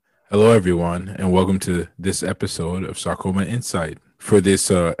Hello, everyone, and welcome to this episode of Sarcoma Insight. For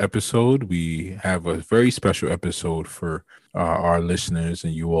this episode, we have a very special episode for our listeners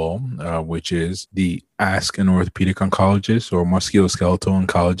and you all, which is the Ask an Orthopedic Oncologist or Musculoskeletal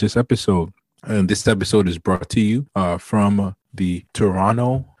Oncologist episode. And this episode is brought to you from the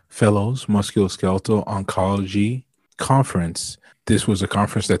Toronto Fellows Musculoskeletal Oncology Conference. This was a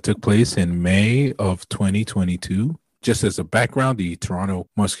conference that took place in May of 2022. Just as a background, the Toronto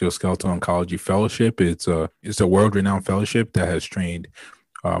Musculoskeletal Oncology Fellowship, it's a world-renowned fellowship that has trained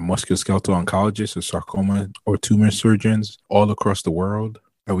musculoskeletal oncologists or sarcoma or tumor surgeons all across the world.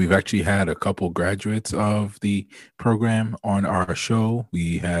 We've actually had a couple graduates of the program on our show.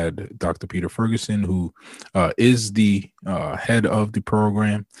 We had Dr. Peter Ferguson, who is the head of the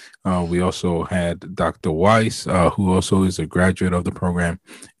program. We also had Dr. Weiss, who also is a graduate of the program,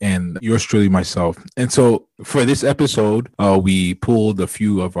 and yours truly, myself. And so for this episode, we pulled a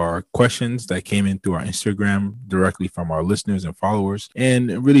few of our questions that came in through our Instagram directly from our listeners and followers,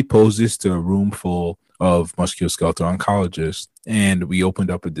 and really posed this to a room full of musculoskeletal oncologists, and we opened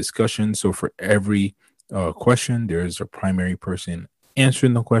up a discussion. So for every question, there's a primary person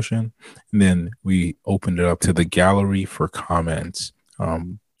answering the question, and then we opened it up to the gallery for comments.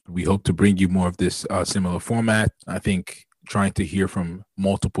 We hope to bring you more of this similar format. I think trying to hear from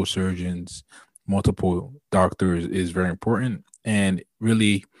multiple surgeons, multiple doctors is very important, and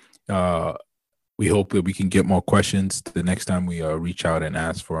really we hope that we can get more questions the next time we reach out and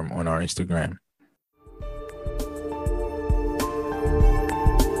ask for them on our Instagram.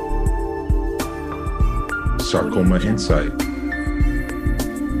 Sarcoma Insight.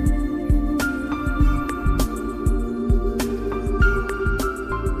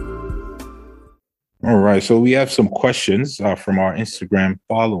 All right, so we have some questions from our Instagram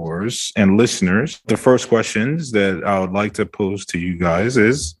followers and listeners. The first questions that I would like to pose to you guys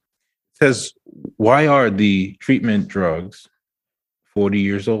says, why are the treatment drugs 40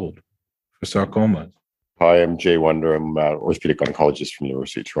 years old for sarcomas? Hi, I'm Jay Wonder. I'm an orthopedic oncologist from the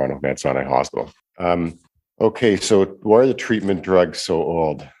University of Toronto, Mount Sinai Hospital. Okay, so why are the treatment drugs so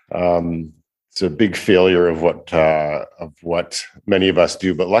old? It's a big failure of what many of us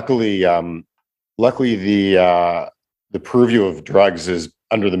do, but luckily the purview of drugs is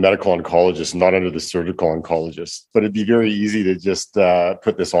under the medical oncologist, not under the surgical oncologist. But it'd be very easy to just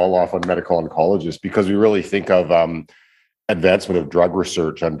put this all off on medical oncologists, because we really think of advancement of drug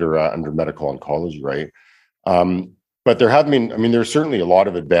research under medical oncology, right? But there have been, there's certainly a lot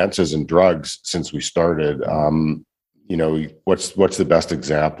of advances in drugs since we started. What's the best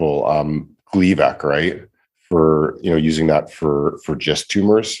example? Gleevec, right? For, using that for GIST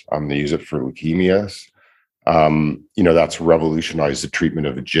tumors. They use it for leukemias. That's revolutionized the treatment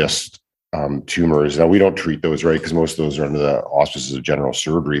of GIST tumors. Now, we don't treat those, right? Because most of those are under the auspices of general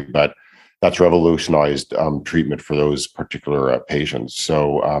surgery, but that's revolutionized treatment for those particular patients.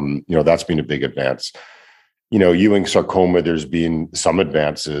 So, that's been a big advance. Ewing sarcoma, there's been some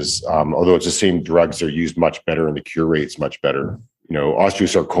advances, although it's the same drugs, they're used much better and the cure rate's much better.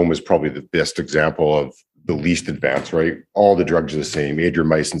 Osteosarcoma is probably the best example of the least advanced, right? All the drugs are the same: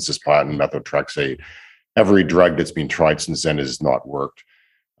 adriamycin, cisplatin, methotrexate. Every drug that's been tried since then has not worked.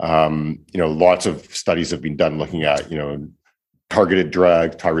 Lots of studies have been done looking at, targeted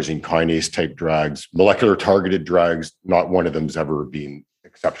drugs, tyrosine kinase type drugs, molecular targeted drugs. Not one of them's ever been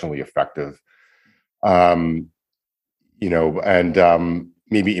exceptionally effective. Maybe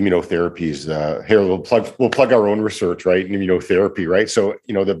immunotherapies. Here we'll plug our own research, right? In immunotherapy, right? So,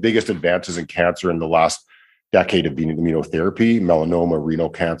 the biggest advances in cancer in the last decade have been in immunotherapy: melanoma,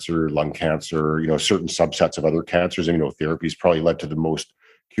 renal cancer, lung cancer, certain subsets of other cancers. Immunotherapy has probably led to the most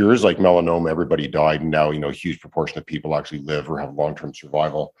cures. Like melanoma, everybody died, and now, a huge proportion of people actually live or have long-term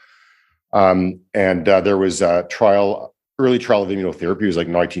survival. There was a early trial of immunotherapy. It was like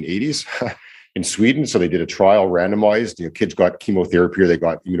 1980s. In Sweden. So they did a trial, randomized, kids got chemotherapy or they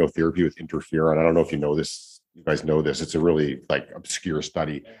got immunotherapy with interferon. I don't know if you guys know this. It's a really obscure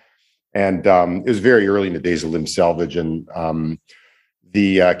study. And it was very early in the days of limb salvage. And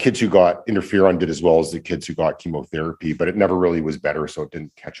the kids who got interferon did as well as the kids who got chemotherapy, but it never really was better. So it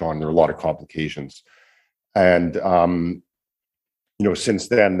didn't catch on. There were a lot of complications. And since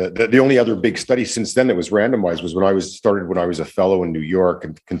then, the only other big study since then that was randomized was when I was a fellow in New York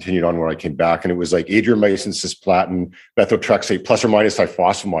and continued on when I came back. And it was like adriamycin, cisplatin, methotrexate, plus or minus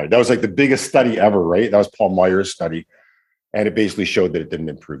ifosfamide. That was like the biggest study ever, right? That was Paul Meyer's study. And it basically showed that it didn't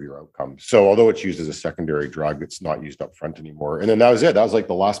improve your outcome. So although it's used as a secondary drug, it's not used up front anymore. And then that was it. That was like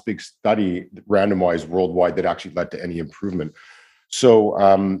the last big study randomized worldwide that actually led to any improvement. So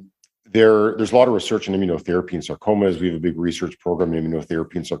there's a lot of research in immunotherapy and sarcomas. We have a big research program in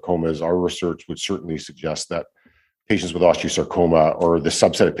immunotherapy and sarcomas. Our research would certainly suggest that patients with osteosarcoma, or the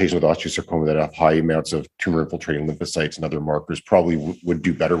subset of patients with osteosarcoma that have high amounts of tumor infiltrating lymphocytes and other markers, probably would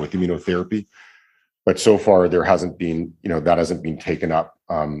do better with immunotherapy. But so far, there hasn't been, that hasn't been taken up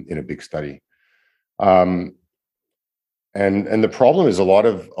in a big study. And the problem is all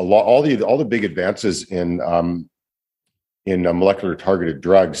the big advances in molecular targeted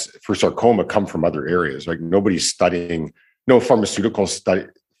drugs for sarcoma come from other areas. Like nobody's studying, no pharmaceutical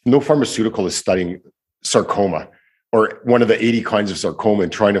is studying sarcoma or one of the 80 kinds of sarcoma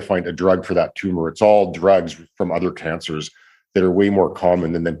and trying to find a drug for that tumor. It's all drugs from other cancers that are way more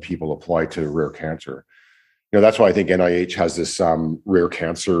common than people apply to rare cancer. That's why I think NIH has this rare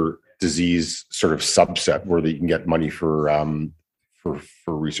cancer disease sort of subset where they can get money for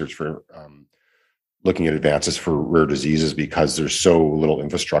research for looking at advances for rare diseases, because there's so little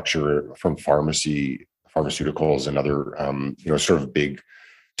infrastructure from pharmaceuticals and other sort of big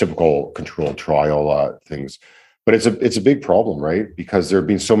typical controlled trial things. But it's a big problem, right? Because there have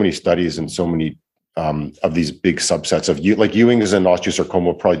been so many studies and so many of these big subsets of Ewing's and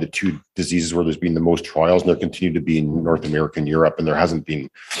osteosarcoma, probably the two diseases where there's been the most trials, and there continue to be in North America and Europe, and there hasn't been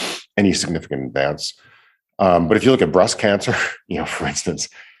any significant advance. But if you look at breast cancer, for instance,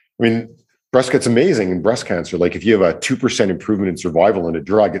 breast gets amazing in breast cancer. Like if you have a 2% improvement in survival in a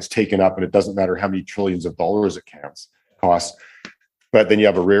drug, it's taken up, and it doesn't matter how many trillions of dollars it costs. But then you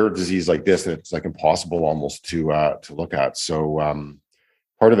have a rare disease like this, and it's like impossible almost to look at. So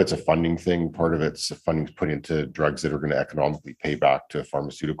part of it's a funding thing. Part of it's funding put into drugs that are going to economically pay back to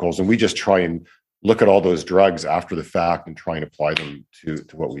pharmaceuticals. And we just try and look at all those drugs after the fact and try and apply them to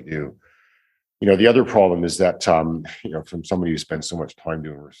what we do. The other problem is that, from somebody who spends so much time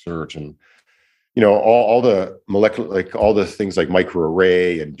doing research and, all the molecular, like all the things like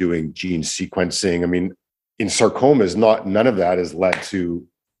microarray and doing gene sequencing. In sarcomas, none of that has led to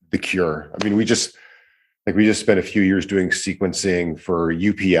the cure. We just spent a few years doing sequencing for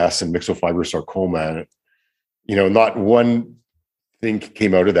UPS and myxofibrosarcoma, and not one thing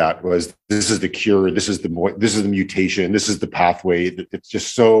came out of that was this is the cure, this is the mutation, this is the pathway. It's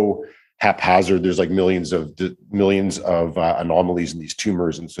just so haphazard. There's like millions of anomalies in these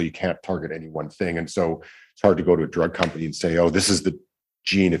tumors, and so you can't target any one thing. And so it's hard to go to a drug company and say, oh, this is the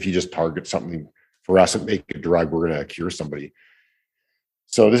gene. If you just target something for us and make a drug, we're going to cure somebody.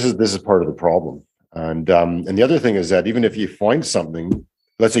 So this is part of the problem. And the other thing is that even if you find something,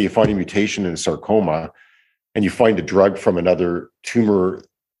 let's say you find a mutation in sarcoma and you find a drug from another tumor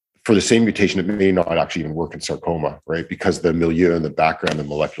for the same mutation, it may not actually even work in sarcoma, right? Because the milieu and the background and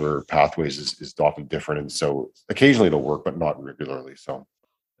molecular pathways is often different. And so occasionally it'll work, but not regularly. So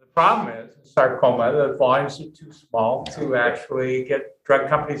the problem is sarcoma, the volumes are too small to actually get drug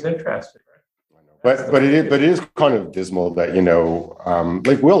companies interested. But it is kind of dismal that,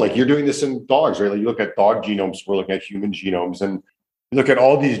 you're doing this in dogs, right? Like you look at dog genomes, we're looking at human genomes, and you look at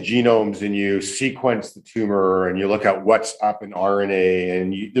all these genomes and you sequence the tumor and you look at what's up in RNA,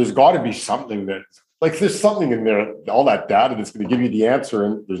 and there's got to be something there's something in there, all that data that's going to give you the answer,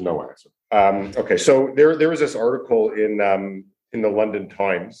 and there's no answer. Okay, so there was this article in the London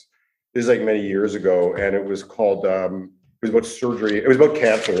Times. This is like many years ago, and it was called, it was about surgery, it was about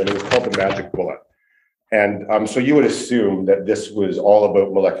cancer, and it was called The Magic Bullet. And so you would assume that this was all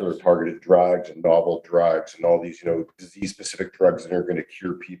about molecular targeted drugs and novel drugs and all these, disease-specific drugs that are going to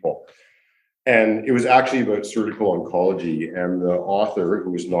cure people. And it was actually about surgical oncology. And the author,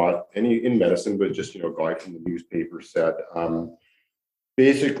 who was not in medicine, but just, a guy from the newspaper, said,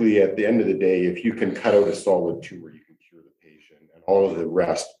 basically, at the end of the day, if you can cut out a solid tumor, you can cure the patient, and all of the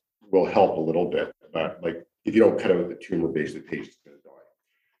rest will help a little bit. But if you don't cut out the tumor, basically, the patient's going to die.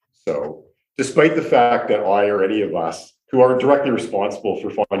 So despite the fact that I or any of us who are directly responsible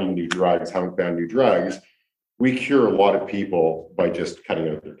for finding new drugs haven't found new drugs, we cure a lot of people by just cutting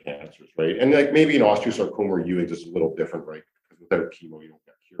out their cancers, right? And maybe in osteosarcoma or Ewing's is a little different, right? Because without chemo, you don't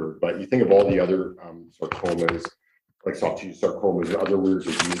get cured. But you think of all the other sarcomas, like soft tissue sarcomas and other rare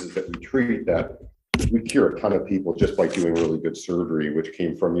diseases that we treat, that we cure a ton of people just by doing really good surgery, which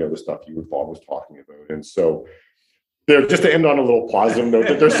came from, the stuff you and Bob was talking about. And so just to end on a little positive note,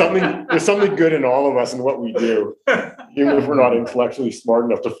 that there's something good in all of us and what we do, even if we're not intellectually smart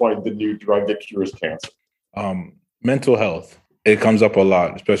enough to find the new drug that cures cancer. Mental health, it comes up a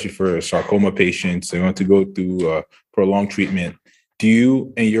lot, especially for sarcoma patients. They want to go through prolonged treatment. Do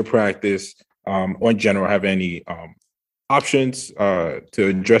you, in your practice, or in general, have any options to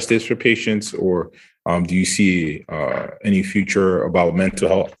address this for patients, or do you see any future about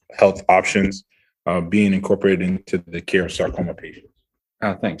mental health options being incorporated into the care of sarcoma patients?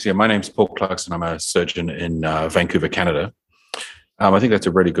 Thanks. Yeah, my name's Paul Clarkson. I'm a surgeon in Vancouver, Canada. I think that's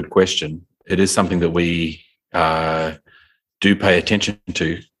a really good question. It is something that we do pay attention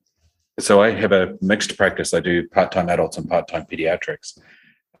to. So I have a mixed practice. I do part-time adults and part-time pediatrics.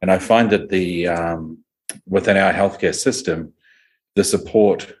 And I find that within our healthcare system, the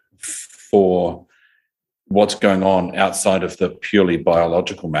support for what's going on outside of the purely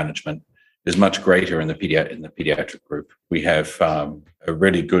biological management is much greater in the pediatric group. We have a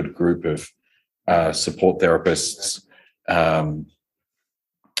really good group of support therapists,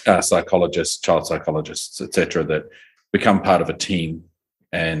 psychologists, child psychologists, etc., that become part of a team.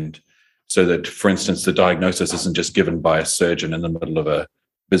 And so that, for instance, the diagnosis isn't just given by a surgeon in the middle of a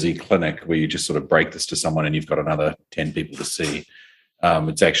busy clinic where you just sort of break this to someone and you've got another 10 people to see.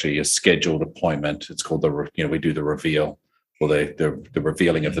 It's actually a scheduled appointment. It's called we do the reveal, or the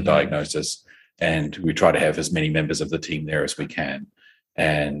revealing of the diagnosis. And we try to have as many members of the team there as we can.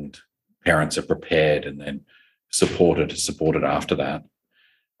 And parents are prepared and then supported after that.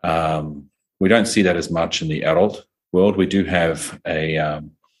 We don't see that as much in the adult world. We do have a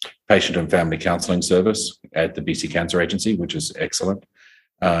patient and family counselling service at the BC Cancer Agency, which is excellent.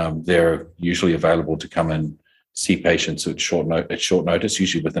 They're usually available to come and see patients at short notice,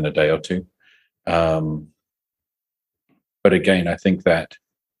 usually within a day or two. But again, I think that,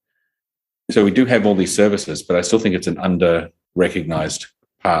 so we do have all these services, but I still think it's an under-recognized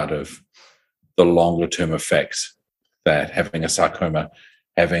part of the longer-term effects that having a sarcoma,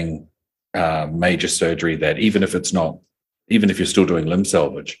 having major surgery, that even if you're still doing limb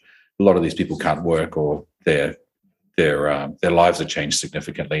salvage, a lot of these people can't work, or their lives have changed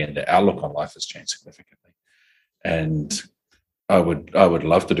significantly and their outlook on life has changed significantly. And I would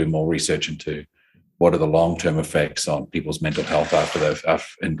love to do more research into what are the long-term effects on people's mental health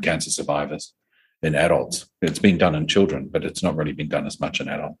in cancer survivors in adults. It's been done in children, but it's not really been done as much in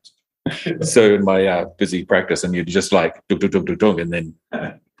adults. So in my busy practice, and you're just like dug, dug, dug, dug, dug, and then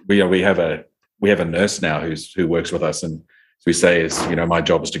we have a nurse now who works with us, and we say is, my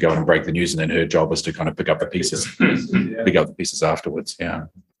job is to go and break the news, and then her job is to kind of pick up the pieces afterwards. Yeah.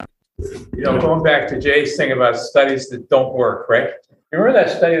 Going back to Jay's thing about studies that don't work, right? Remember that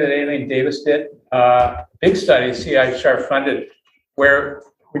study that Aileen Davis did? Big study, CIHR funded, where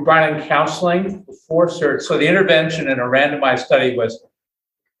we brought in counseling before surgery. So the intervention in a randomized study was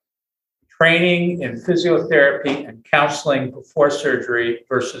training in physiotherapy and counseling before surgery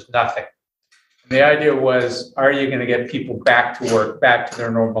versus nothing. And the idea was, are you going to get people back to work, back to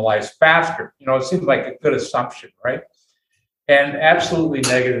their normal lives faster? It seemed like a good assumption, right? And absolutely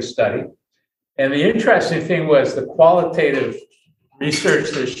negative study. And the interesting thing was the qualitative research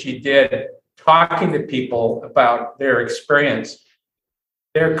that she did, talking to people about their experience.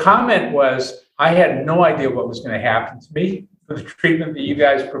 Their comment was, I had no idea what was going to happen to me for the treatment that you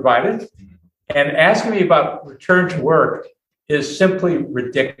guys provided. And asking me about return to work is simply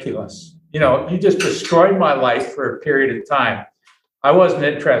ridiculous. You just destroyed my life for a period of time. I wasn't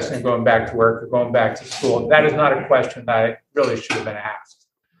interested in going back to work or going back to school. That is not a question that I really should have been asked.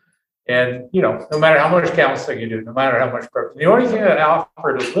 And, no matter how much counseling you do, no matter how much, the only thing that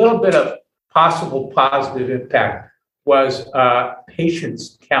offered a little bit of possible positive impact was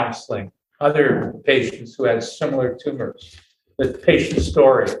patients counseling other patients who had similar tumors, the patient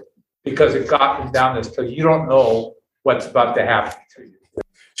story, because it got them down this, because you don't know what's about to happen to you.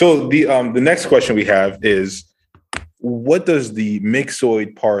 So the next question we have is, what does the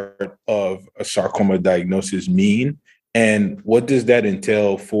myxoid part of a sarcoma diagnosis mean? And what does that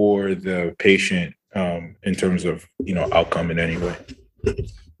entail for the patient in terms of, outcome in any way?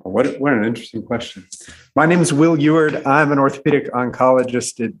 What an interesting question. My name is Will Eward. I'm an orthopedic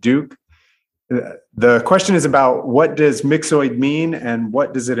oncologist at Duke. The question is about what does myxoid mean and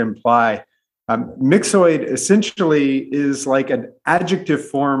what does it imply? Myxoid essentially is like an adjective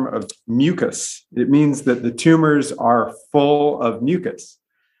form of mucus. It means that the tumors are full of mucus.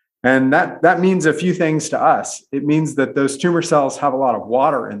 And that means a few things to us. It means that those tumor cells have a lot of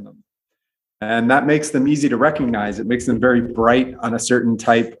water in them. And that makes them easy to recognize. It makes them very bright on a certain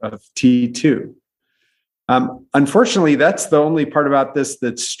type of T2. Unfortunately, that's the only part about this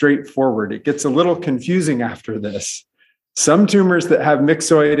that's straightforward. It gets a little confusing after this. Some tumors that have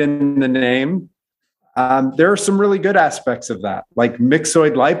myxoid in the name, there are some really good aspects of that. Like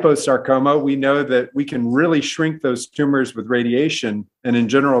myxoid liposarcoma, we know that we can really shrink those tumors with radiation, and in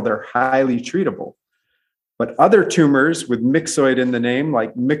general, they're highly treatable. But other tumors with myxoid in the name,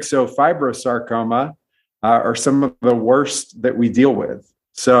 like myxofibrosarcoma, are some of the worst that we deal with.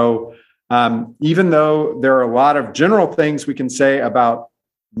 So even though there are a lot of general things we can say about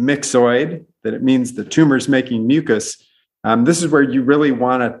myxoid, that it means the tumor's making mucus, This is where you really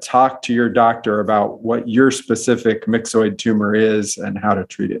want to talk to your doctor about what your specific myxoid tumor is and how to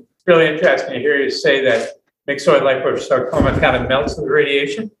treat it. It's really interesting to hear you say that myxoid liposarcoma kind of melts with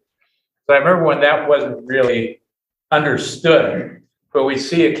radiation. But I remember when that wasn't really understood, but we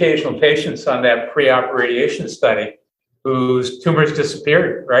see occasional patients on that pre-op radiation study whose tumors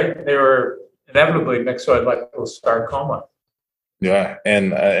disappeared, right? They were inevitably myxoid liposarcoma. Yeah,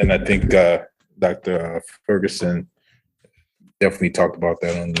 and I think Dr. Ferguson definitely talked about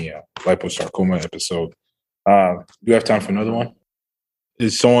that on the liposarcoma episode. Do you have time for another one?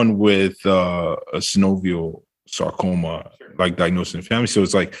 Is someone with a synovial sarcoma like diagnosed in the family? So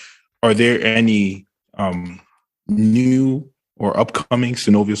it's like, are there any new or upcoming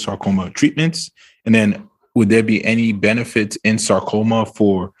synovial sarcoma treatments? And then would there be any benefits in sarcoma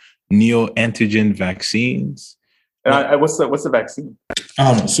for neoantigen vaccines? What's the vaccine?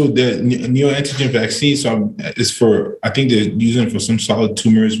 So the neoantigen vaccine is for, I think they're using it for some solid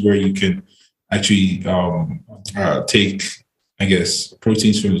tumors where you can actually take, I guess,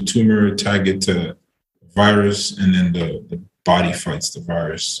 proteins from the tumor, tag it to virus, and then the body fights the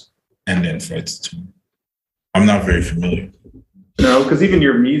virus and then fights the tumor. I'm not very familiar. No, because even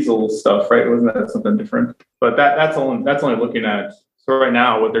your measles stuff, right? Wasn't that something different? But that's only looking at. So right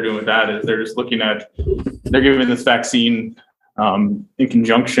now, what they're doing with that is they're just looking at, they're giving this vaccine in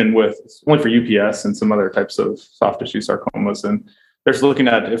conjunction with, it's only for UPS and some other types of soft tissue sarcomas. And they're just looking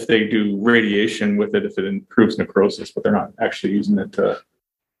at if they do radiation with it, if it improves necrosis, but they're not actually using it to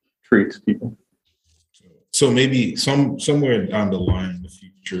treat people. So maybe somewhere down the line in the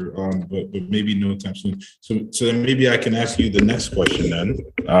future, but maybe no time soon. So then maybe I can ask you the next question then,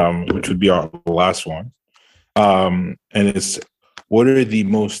 which would be our last one. And it's, what are the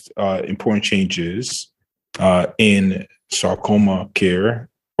most important changes in sarcoma care,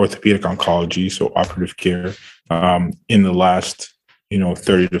 orthopedic oncology, so operative care, in the last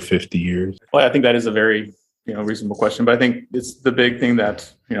 30 to 50 years? Well, I think that is a very reasonable question, but I think it's the big thing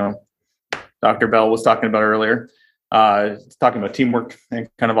that Dr. Bell was talking about earlier. Talking about teamwork and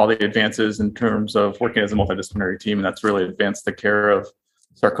kind of all the advances in terms of working as a multidisciplinary team, and that's really advanced the care of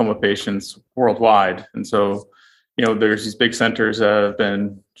sarcoma patients worldwide. And so, there's these big centers that have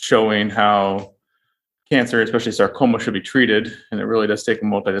been showing how cancer, especially sarcoma, should be treated. And it really does take a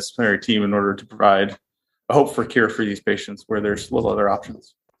multidisciplinary team in order to provide a hope for cure for these patients where there's little other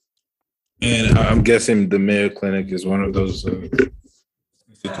options. And I'm guessing the Mayo Clinic is one of those.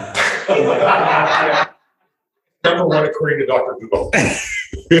 Number one, according to Dr. Google.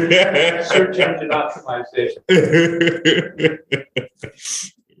 Search engine optimization.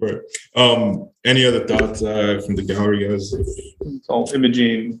 Right. Any other thoughts from the gallery, guys? It's all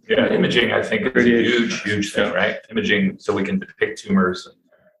imaging. Yeah, imaging, I think, is a huge thing, right? Imaging, so we can depict tumors and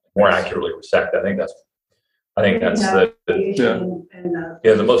more accurately resect. I think that's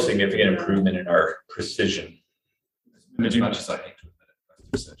the most significant improvement in our precision. As much as I hate to admit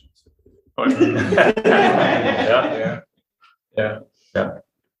it, Yeah.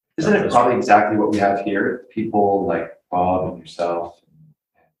 Isn't it probably exactly what we have here? People like Bob and yourself,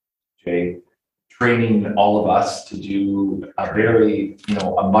 Jay, training all of us to do a very,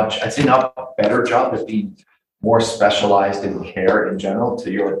 I'd say not a better job, but being more specialized in care in general to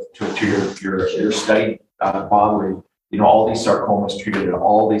your study, Bob, where all these sarcomas treated at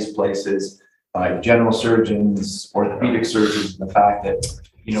all these places by general surgeons, orthopedic surgeons, and the fact that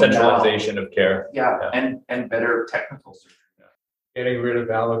centralization of care. Yeah, and better technical surgery. Getting rid of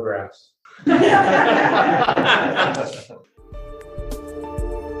allografts.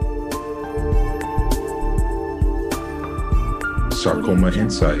 Sarcoma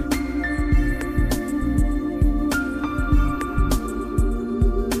Insight.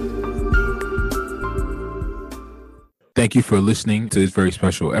 Thank you for listening to this very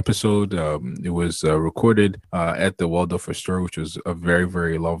special episode. It was recorded at the Waldorf Astoria, which was a very,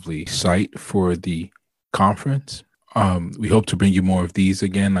 very lovely site for the conference. We hope to bring you more of these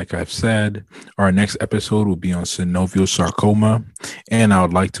again. Like I've said, our next episode will be on synovial sarcoma. And I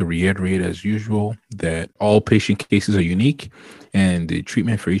would like to reiterate, as usual, that all patient cases are unique and the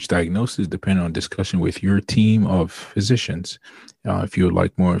treatment for each diagnosis depends on discussion with your team of physicians. If you would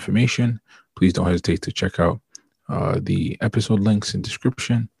like more information, please don't hesitate to check out the episode links in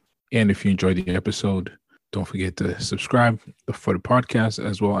description. And if you enjoyed the episode, don't forget to subscribe for the podcast,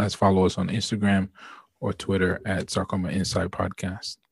 as well as follow us on Instagram or Twitter at Sarcoma Insight Podcast.